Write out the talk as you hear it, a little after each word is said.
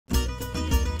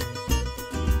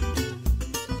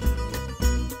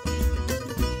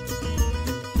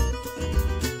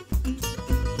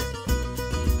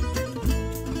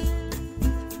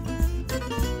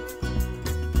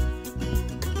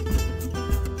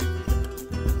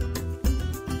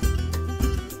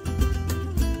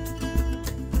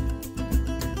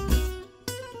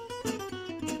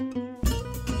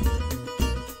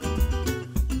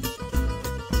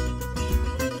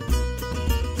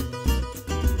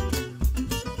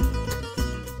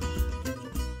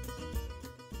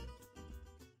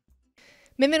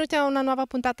Benvenuti a una nuova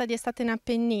puntata di Estate in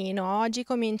Appennino. Oggi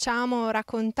cominciamo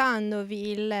raccontandovi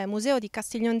il museo di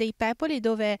Castiglione dei Pepoli,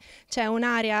 dove c'è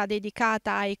un'area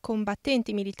dedicata ai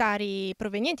combattenti militari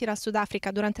provenienti dal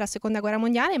Sudafrica durante la Seconda Guerra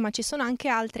Mondiale, ma ci sono anche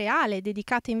altre aree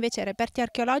dedicate invece ai reperti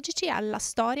archeologici e alla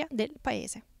storia del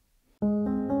paese.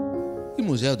 Il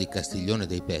museo di Castiglione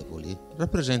dei Pepoli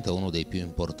rappresenta uno dei più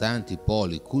importanti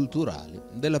poli culturali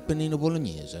dell'Appennino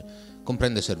bolognese.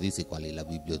 Comprende servizi quali la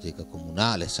biblioteca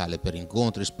comunale, sale per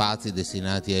incontri, spazi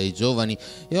destinati ai giovani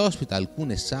e ospita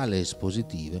alcune sale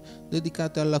espositive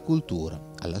dedicate alla cultura,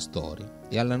 alla storia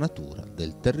e alla natura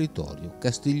del territorio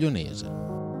castiglionese.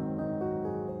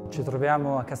 Ci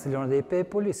troviamo a Castiglione dei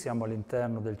Pepoli, siamo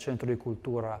all'interno del centro di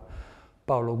cultura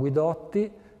Paolo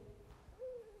Guidotti.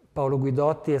 Paolo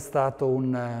Guidotti è stato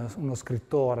uno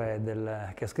scrittore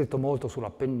che ha scritto molto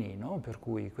sull'Appennino, per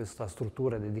cui questa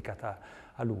struttura è dedicata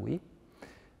a lui.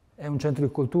 È un centro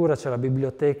di cultura, c'è la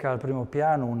biblioteca al primo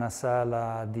piano, una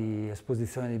sala di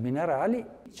esposizione di minerali.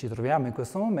 Ci troviamo in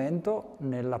questo momento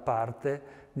nella parte,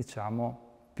 diciamo,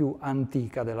 più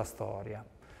antica della storia.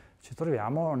 Ci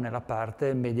troviamo nella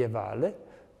parte medievale,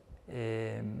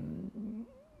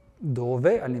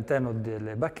 dove all'interno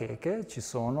delle bacheche ci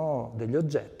sono degli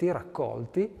oggetti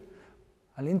raccolti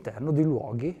all'interno di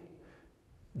luoghi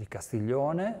di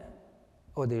Castiglione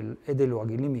e dei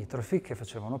luoghi limitrofi che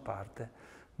facevano parte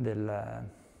del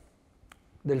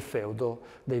feudo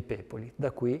dei Pepoli. Da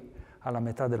qui, alla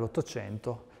metà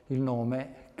dell'Ottocento, il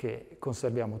nome che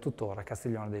conserviamo tuttora,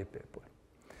 Castiglione dei Pepoli.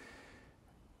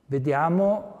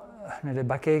 Vediamo nelle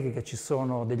bacheche che ci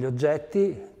sono degli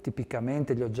oggetti,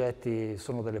 tipicamente gli oggetti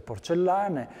sono delle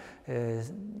porcellane,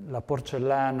 la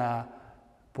porcellana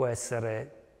può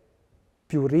essere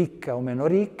più ricca o meno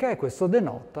ricca e questo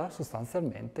denota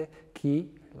sostanzialmente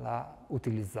chi l'ha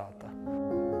utilizzata.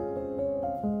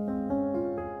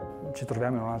 Ci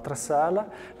troviamo in un'altra sala,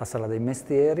 la sala dei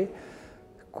mestieri.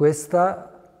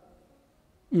 Questa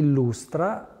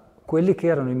illustra quelli che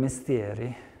erano i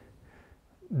mestieri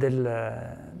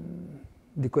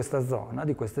di questa zona,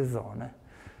 di queste zone,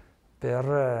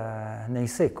 nei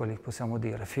secoli, possiamo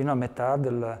dire, fino a metà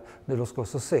dello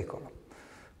scorso secolo.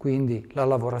 Quindi la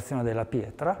lavorazione della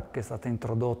pietra, che è stata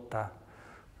introdotta,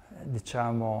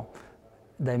 diciamo,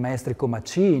 dai maestri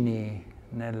comaccini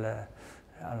nel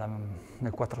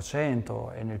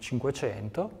 400 e nel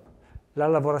 500, la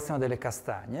lavorazione delle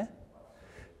castagne.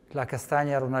 La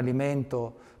castagna era un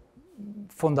alimento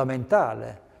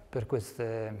fondamentale per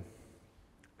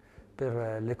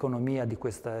l'economia di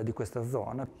questa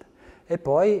zona. E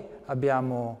poi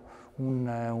abbiamo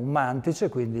un mantice,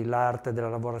 quindi l'arte della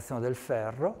lavorazione del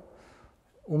ferro,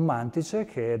 un mantice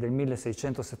che è del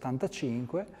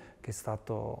 1675, che è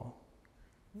stato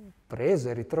preso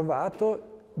e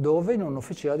ritrovato dove? In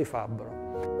un'officina di fabbro.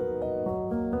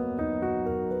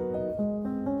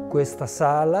 Questa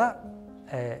sala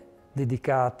è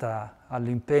dedicata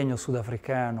all'impegno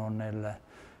sudafricano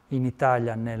in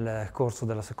Italia nel corso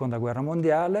della Seconda Guerra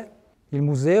Mondiale. Il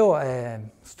museo è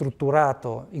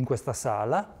strutturato in questa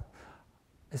sala,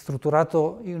 è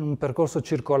strutturato in un percorso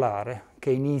circolare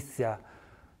che inizia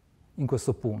in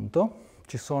questo punto.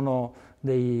 Ci sono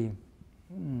dei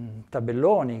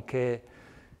tabelloni che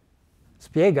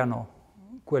spiegano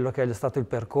quello che è stato il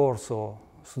percorso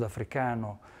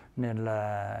sudafricano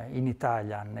in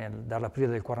Italia dall'aprile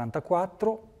del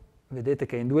 1944. Vedete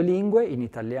che è in due lingue, in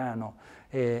italiano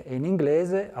e in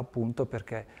inglese, appunto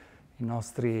perché i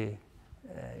nostri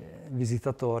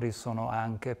visitatori sono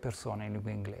anche persone in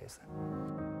lingua inglese.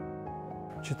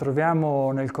 Ci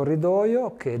troviamo nel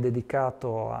corridoio che è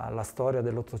dedicato alla storia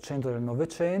dell'Ottocento e del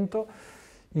Novecento.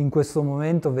 In questo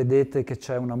momento vedete che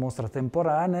c'è una mostra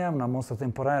temporanea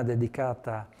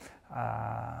dedicata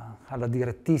alla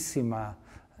direttissima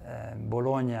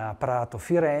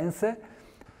Bologna-Prato-Firenze.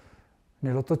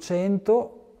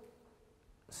 Nell'Ottocento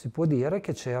si può dire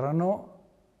che c'erano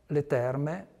le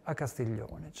terme a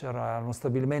Castiglione, c'era uno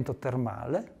stabilimento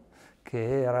termale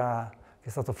che è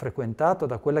stato frequentato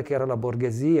da quella che era la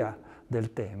borghesia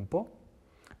del tempo,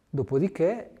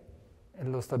 dopodiché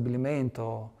lo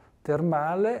stabilimento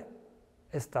termale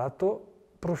è stato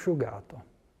prosciugato.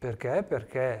 Perché?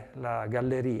 Perché la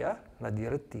galleria, la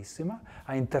direttissima,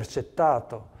 ha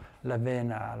intercettato la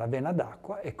vena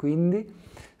d'acqua e quindi,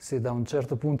 se da un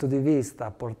certo punto di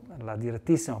vista la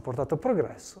direttissima ha portato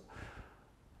progresso,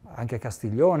 anche a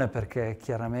Castiglione, perché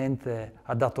chiaramente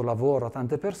ha dato lavoro a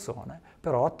tante persone,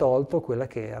 però ha tolto quella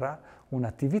che era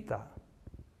un'attività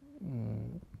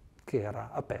che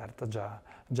era aperta già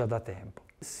da tempo.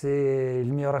 Se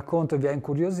il mio racconto vi ha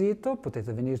incuriosito,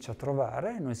 potete venirci a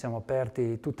trovare. Noi siamo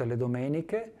aperti tutte le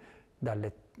domeniche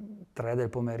dalle 3 del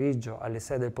pomeriggio alle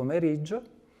 6 del pomeriggio,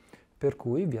 per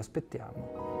cui vi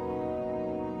aspettiamo.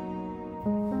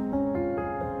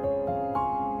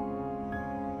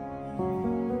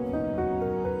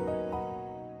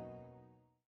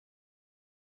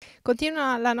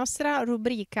 Continua la nostra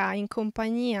rubrica in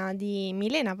compagnia di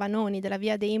Milena Vanoni della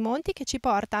Via dei Monti, che ci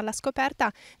porta alla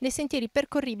scoperta dei sentieri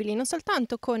percorribili non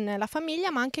soltanto con la famiglia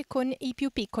ma anche con i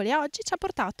più piccoli, e oggi ci ha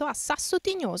portato a Sasso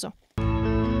Tignoso.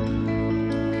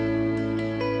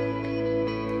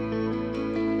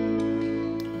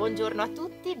 Buongiorno a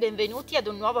tutti, benvenuti ad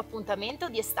un nuovo appuntamento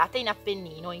di Estate in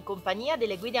Appennino in compagnia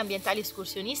delle guide ambientali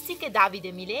escursionistiche Davide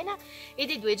e Milena e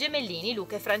dei due gemellini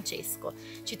Luca e Francesco.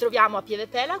 Ci troviamo a Pieve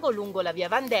Pelago lungo la via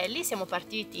Vandelli, siamo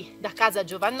partiti da casa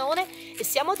Giovannone e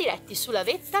siamo diretti sulla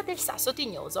vetta del Sasso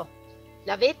Tignoso.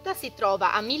 La vetta si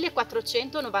trova a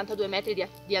 1492 metri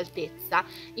di altezza,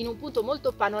 in un punto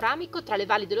molto panoramico tra le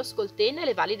valli dello Scolteno e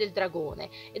le valli del Dragone,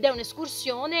 ed è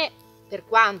un'escursione, per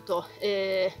quanto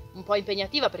un po'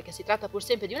 impegnativa perché si tratta pur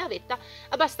sempre di una vetta,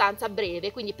 abbastanza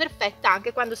breve, quindi perfetta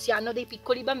anche quando si hanno dei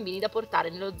piccoli bambini da portare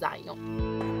nello zaino.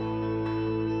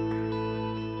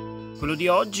 Quello di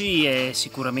oggi è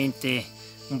sicuramente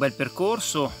un bel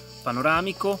percorso,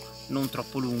 panoramico, non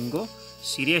troppo lungo,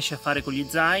 si riesce a fare con gli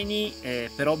zaini,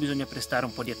 però bisogna prestare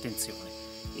un po' di attenzione.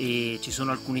 E ci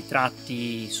sono alcuni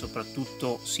tratti,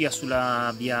 soprattutto sia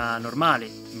sulla via normale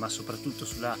ma soprattutto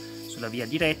sulla via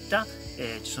diretta,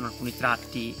 ci sono alcuni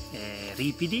tratti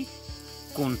ripidi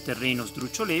con terreno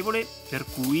sdrucciolevole, per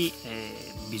cui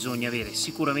bisogna avere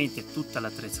sicuramente tutta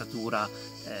l'attrezzatura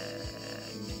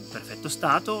in perfetto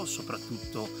stato,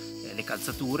 soprattutto le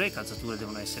calzature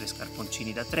devono essere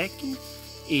scarponcini da trekking,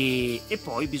 e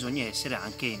poi bisogna essere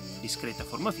anche in discreta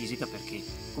forma fisica, perché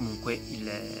comunque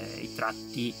i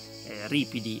tratti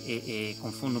ripidi e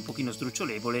con fondo un pochino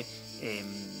sdrucciolevole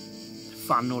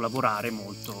fanno lavorare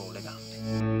molto le gambe.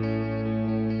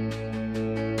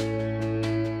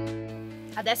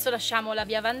 Adesso lasciamo la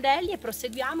via Vandelli e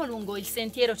proseguiamo lungo il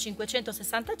sentiero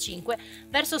 565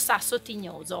 verso Sasso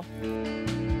Tignoso.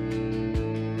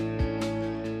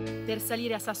 Per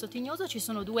salire a Sasso Tignoso ci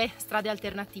sono due strade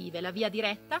alternative, la via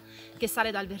diretta che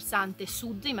sale dal versante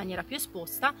sud in maniera più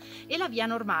esposta e la via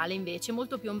normale invece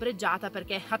molto più ombreggiata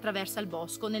perché attraversa il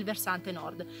bosco nel versante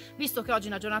nord. Visto che oggi è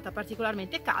una giornata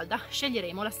particolarmente calda,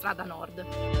 sceglieremo la strada nord.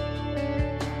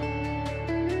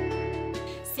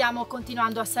 Stiamo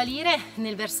continuando a salire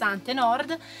nel versante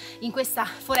nord in questa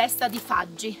foresta di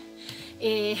faggi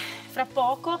e fra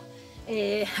poco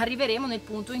arriveremo nel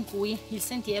punto in cui il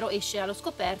sentiero esce allo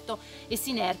scoperto e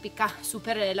si inerpica su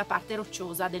per la parte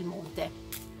rocciosa del monte.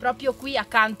 Proprio qui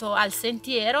accanto al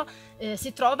sentiero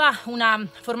si trova una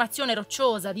formazione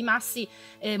rocciosa di massi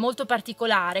molto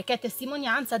particolare, che è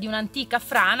testimonianza di un'antica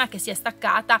frana che si è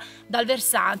staccata dal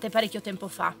versante parecchio tempo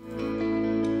fa.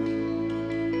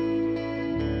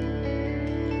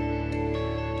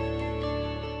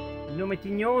 Il nome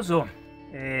Tignoso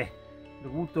è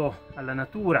dovuto alla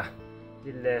natura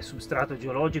del substrato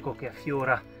geologico che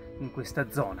affiora in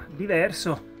questa zona,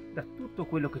 diverso da tutto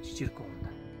quello che ci circonda.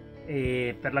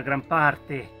 E per la gran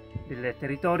parte del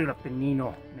territorio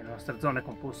l'Appennino nella nostra zona è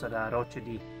composta da rocce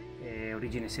di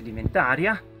origine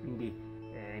sedimentaria, quindi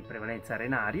in prevalenza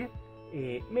arenarie,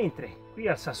 mentre qui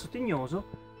al Sasso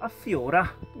Tignoso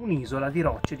affiora un'isola di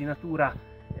rocce di natura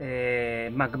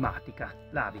magmatica,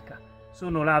 lavica.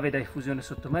 Sono lave da effusione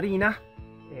sottomarina,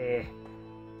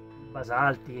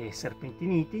 basalti e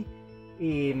serpentiniti,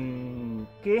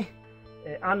 che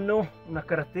hanno una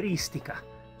caratteristica: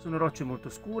 sono rocce molto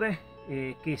scure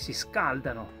che si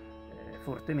scaldano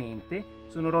fortemente,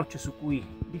 sono rocce su cui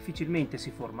difficilmente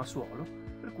si forma suolo,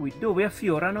 per cui dove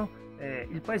affiorano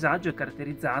il paesaggio è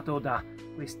caratterizzato da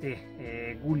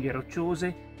queste guglie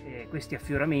rocciose, questi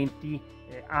affioramenti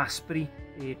aspri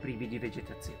e privi di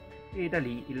vegetazione, e da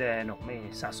lì il nome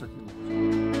Sasso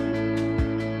Tignoso.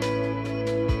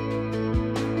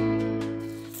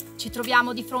 Ci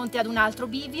troviamo di fronte ad un altro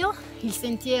bivio, il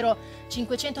sentiero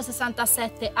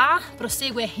 567A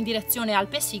prosegue in direzione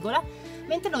Alpe Sigola,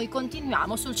 mentre noi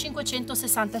continuiamo sul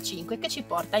 565 che ci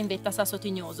porta in vetta Sasso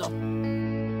Tignoso.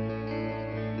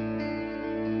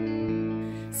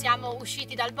 Siamo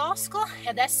usciti dal bosco e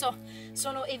adesso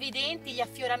sono evidenti gli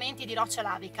affioramenti di roccia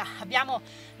lavica. Abbiamo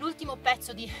l'ultimo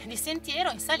pezzo di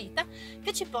sentiero in salita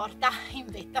che ci porta in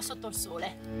vetta sotto il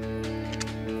sole.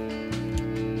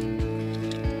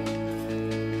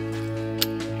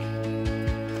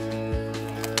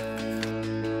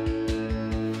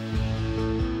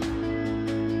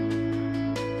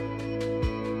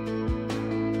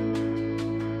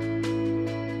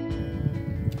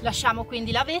 Lasciamo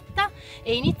quindi la vetta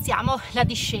e iniziamo la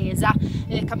discesa.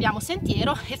 Cambiamo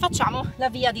sentiero e facciamo la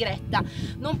via diretta.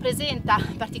 Non presenta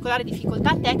particolari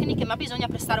difficoltà tecniche, ma bisogna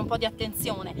prestare un po' di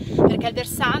attenzione perché il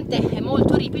versante è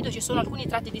molto ripido e ci sono alcuni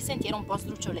tratti di sentiero un po'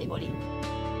 sdrucciolevoli.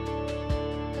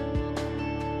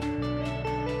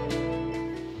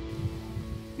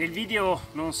 Nel video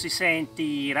non si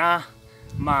sentirà,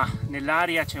 ma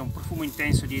nell'aria c'è un profumo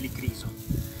intenso di elicriso.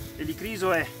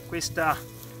 L'elicriso è questa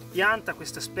pianta,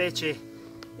 questa specie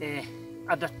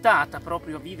adattata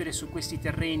proprio a vivere su questi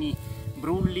terreni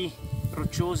brulli,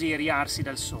 rocciosi e riarsi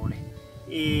dal sole.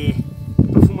 E il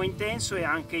profumo intenso è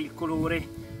anche il colore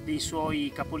dei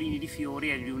suoi capolini di fiori,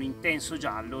 è di un intenso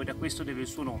giallo e da questo deve il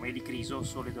suo nome, elicriso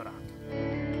sole dorato.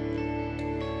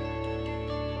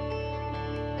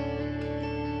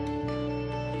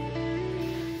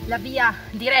 La via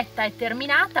diretta è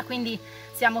terminata, quindi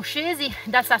siamo scesi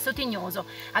dal Sasso Tignoso.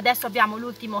 Adesso abbiamo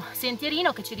l'ultimo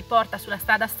sentierino che ci riporta sulla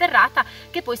strada sterrata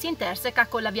che poi si interseca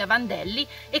con la via Vandelli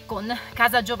e con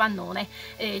Casa Giovannone.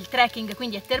 Il trekking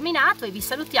quindi è terminato e vi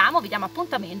salutiamo, vi diamo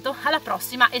appuntamento alla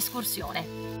prossima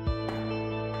escursione.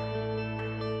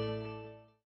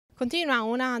 Continua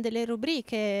una delle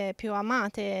rubriche più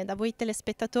amate da voi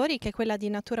telespettatori, che è quella di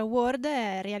Natura World,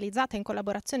 realizzata in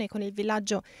collaborazione con il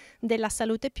villaggio della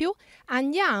Salute Più.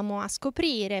 Andiamo a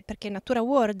scoprire, perché Natura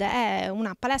World è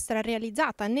una palestra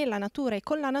realizzata nella natura e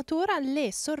con la natura,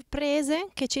 le sorprese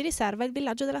che ci riserva il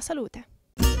villaggio della Salute.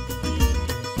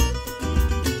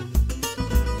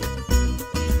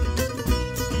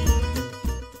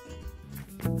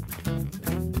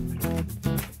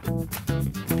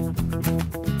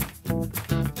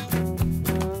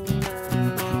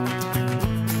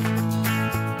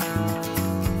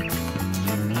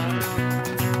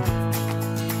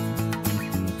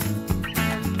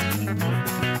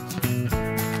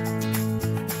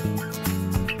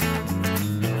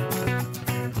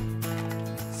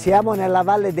 Siamo nella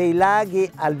Valle dei Laghi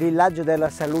al villaggio della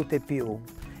Salute Più,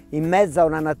 in mezzo a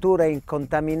una natura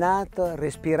incontaminata,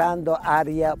 respirando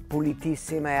aria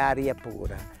pulitissima e aria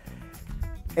pura.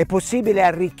 È possibile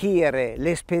arricchire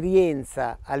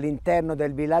l'esperienza all'interno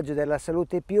del villaggio della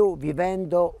Salute Più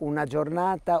vivendo una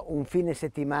giornata, un fine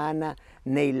settimana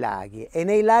nei laghi. E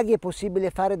nei laghi è possibile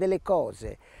fare delle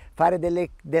cose, fare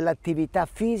dell'attività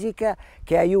fisica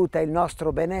che aiuta il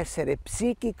nostro benessere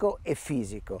psichico e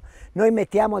fisico. Noi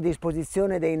mettiamo a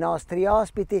disposizione dei nostri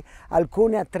ospiti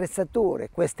alcune attrezzature,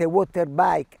 queste water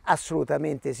bike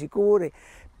assolutamente sicure,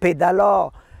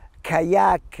 pedalò,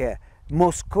 kayak,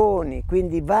 mosconi,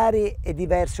 quindi varie e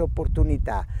diverse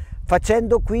opportunità,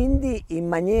 facendo quindi in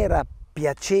maniera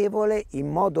piacevole, in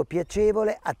modo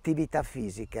piacevole, attività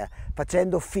fisica,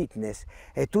 facendo fitness,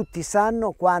 e tutti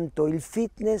sanno quanto il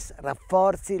fitness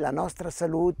rafforzi la nostra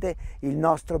salute, il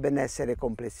nostro benessere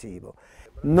complessivo.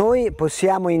 Noi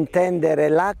possiamo intendere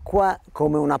l'acqua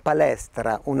come una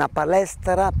palestra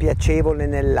piacevole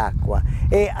nell'acqua,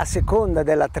 e a seconda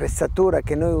dell'attrezzatura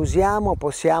che noi usiamo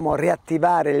possiamo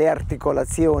riattivare le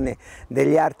articolazioni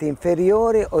degli arti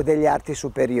inferiori o degli arti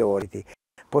superiori.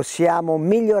 Possiamo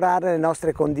migliorare le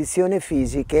nostre condizioni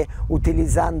fisiche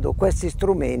utilizzando questi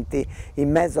strumenti in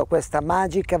mezzo a questa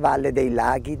magica Valle dei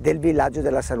Laghi del villaggio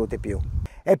della Salute Più.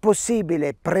 È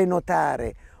possibile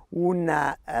prenotare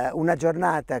una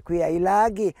giornata qui ai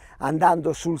laghi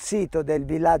andando sul sito del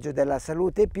villaggio della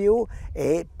Salute Più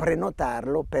e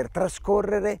prenotarlo per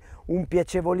trascorrere un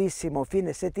piacevolissimo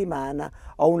fine settimana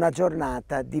o una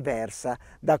giornata diversa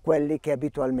da quelli che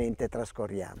abitualmente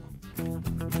trascorriamo.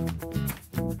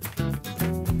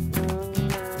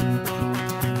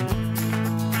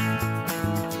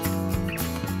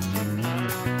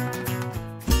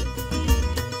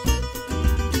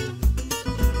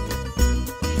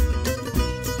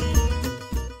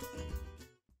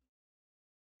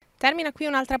 Termina qui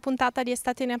un'altra puntata di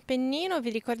Estate in Appennino. Vi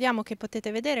ricordiamo che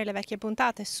potete vedere le vecchie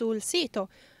puntate sul sito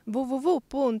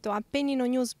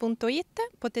www.appenninonews.it,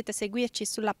 potete seguirci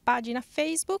sulla pagina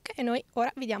Facebook e noi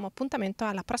ora vi diamo appuntamento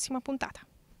alla prossima puntata.